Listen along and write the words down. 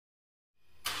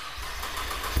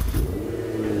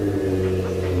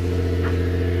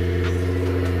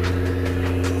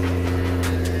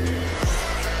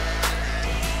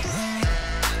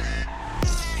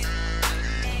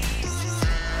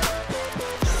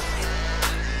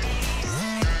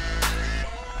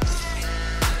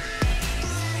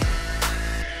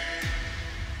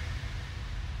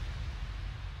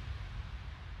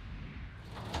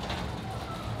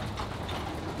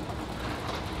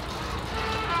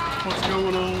What's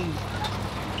going on?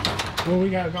 What we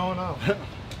got going on?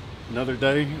 Another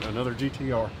day, another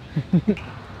GTR.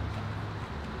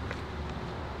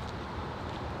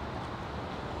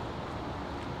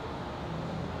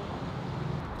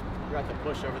 We're about to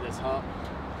push over this hump.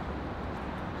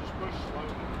 Just push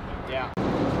slowly. Yeah.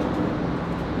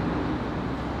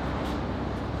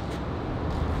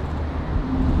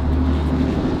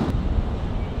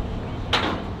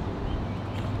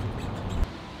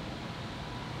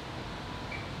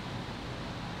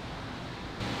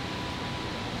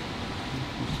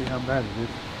 See how bad it is.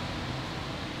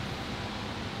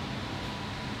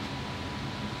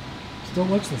 Still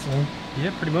looks the same.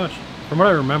 Yeah, pretty much. From what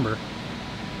I remember.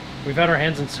 We've had our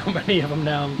hands in so many of them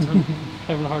now, I'm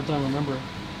having a hard time remembering.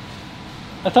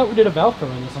 I thought we did a valve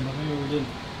cover on this one, but maybe we didn't.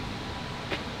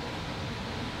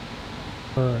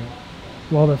 Alright.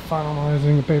 While they're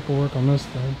finalizing the paperwork on this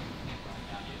thing.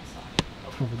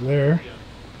 Over there.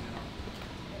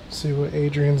 See what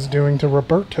Adrian's doing to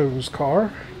Roberto's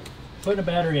car. Putting a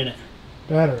battery in it.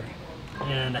 Battery.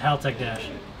 And a Haltech dash.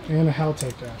 And a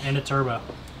Haltech dash. And a turbo.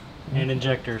 And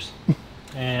injectors.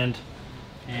 and...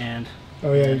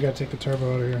 Oh yeah, you gotta take the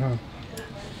turbo out of here, huh?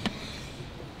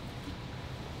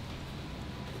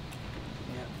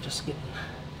 Yeah, just getting...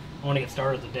 I want to get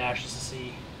started with the dash just to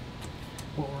see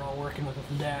what we're all working with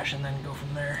the dash and then go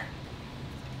from there.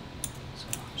 So,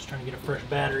 just trying to get a fresh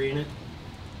battery in it.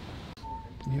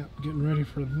 Yep, getting ready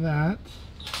for that.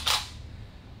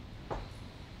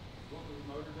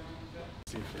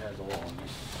 See if it has oil on it.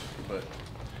 But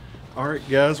all right,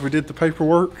 guys, we did the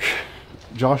paperwork.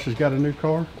 Josh has got a new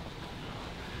car.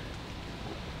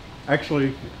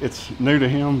 Actually, it's new to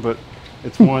him, but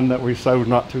it's one that we sold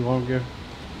not too long ago.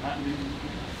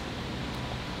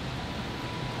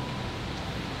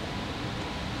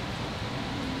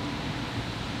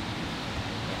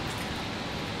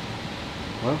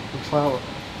 Well, looks how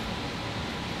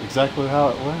exactly how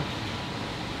it left.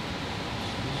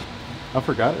 I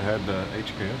forgot it had the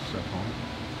HKS stuff on it.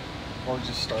 Or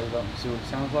just start it up and see what it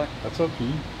sounds like. That's up to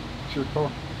you. It's your car.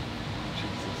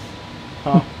 Jesus.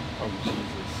 Huh? Oh, Jesus.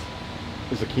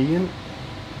 Is a key in it?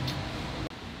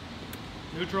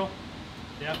 Neutral?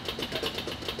 Yep.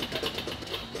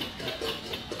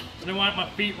 I didn't want my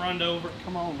feet run over.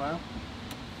 Come on now.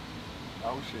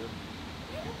 Oh shit.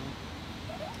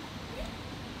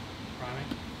 Priming.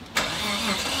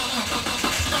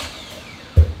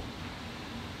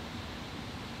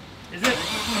 Is it?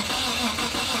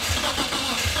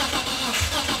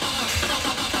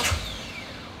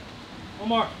 One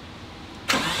more.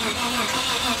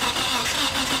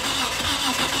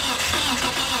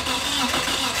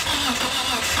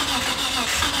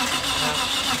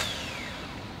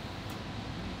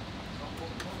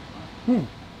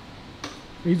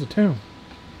 He's a tune.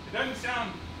 It doesn't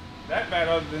sound that bad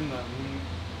other than the...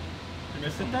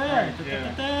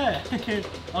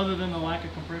 Other than the lack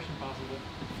of compression, possibly.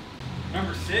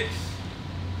 Number 6,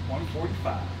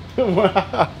 145.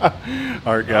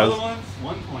 All right, The other guys. one's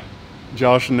 120.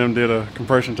 Josh and them did a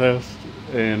compression test,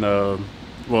 and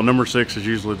well, number 6 is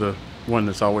usually the one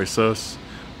that's always sus,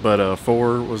 but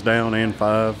 4 was down and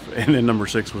 5, and then number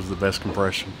 6 was the best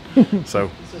compression. So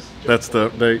that's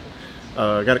the update.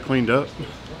 Got it cleaned up,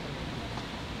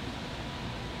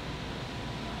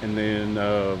 and then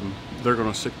they're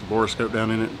going to stick the borescope down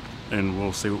in it, and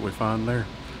we'll see what we find there.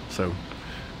 So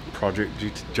Project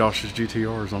Josh's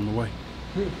GTR is on the way.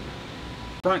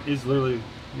 Front is literally,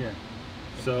 yeah.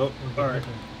 So, all right.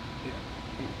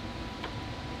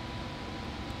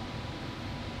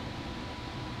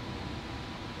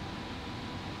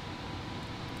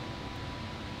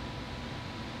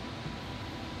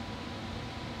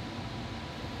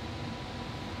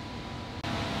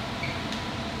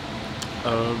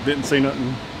 Didn't see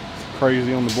nothing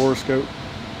crazy on the borescope,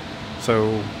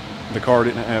 so the car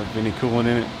didn't have any coolant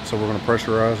in it, so we're going to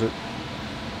pressurize it,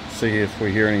 see if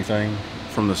we hear anything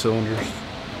from the cylinders,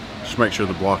 just make sure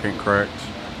the block ain't cracked,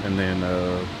 and then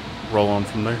roll on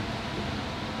from there.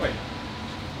 Wait.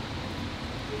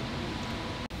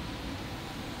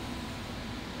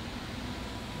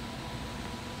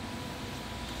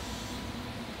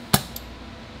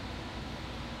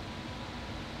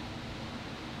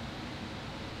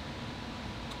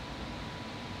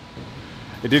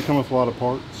 It did come with a lot of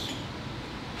parts.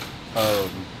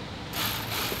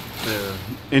 The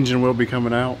engine will be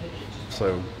coming out,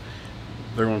 so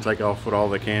they're going to take off with all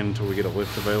they can until we get a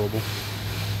lift available.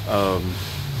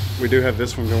 We do have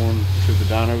this one going to the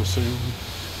dyno soon.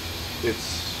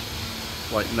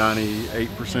 It's like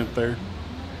 98% there.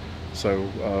 So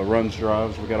runs,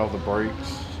 drives, we got all the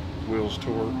brakes, wheels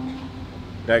torqued.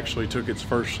 It actually took its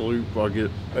first loop. I'll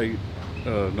get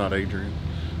not Adrian,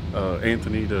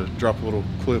 Anthony to drop a little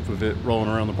clip of it rolling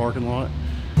around the parking lot.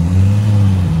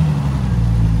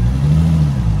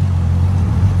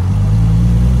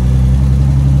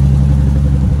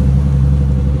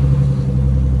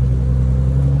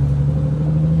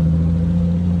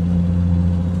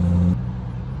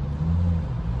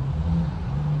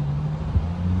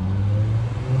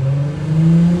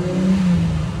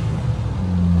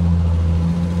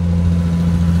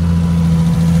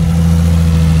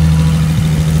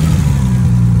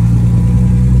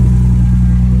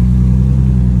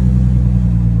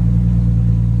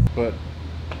 But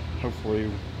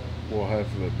hopefully we'll have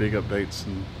big updates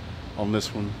on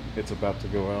this one. It's about to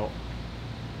go out,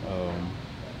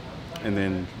 and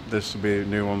then this will be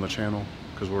new on the channel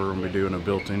because we're going to be doing a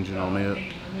built engine on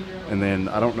it. And then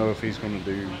I don't know if he's going to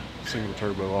do single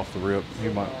turbo off the rip. He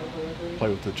might play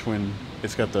with the twin.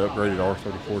 It's got the upgraded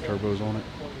R34 turbos on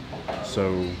it,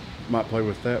 so might play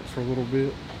with that for a little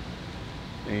bit.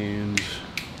 And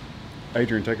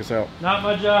Adrian, take us out. Not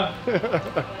my job.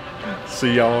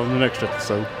 See y'all in the next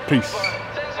episode. Peace.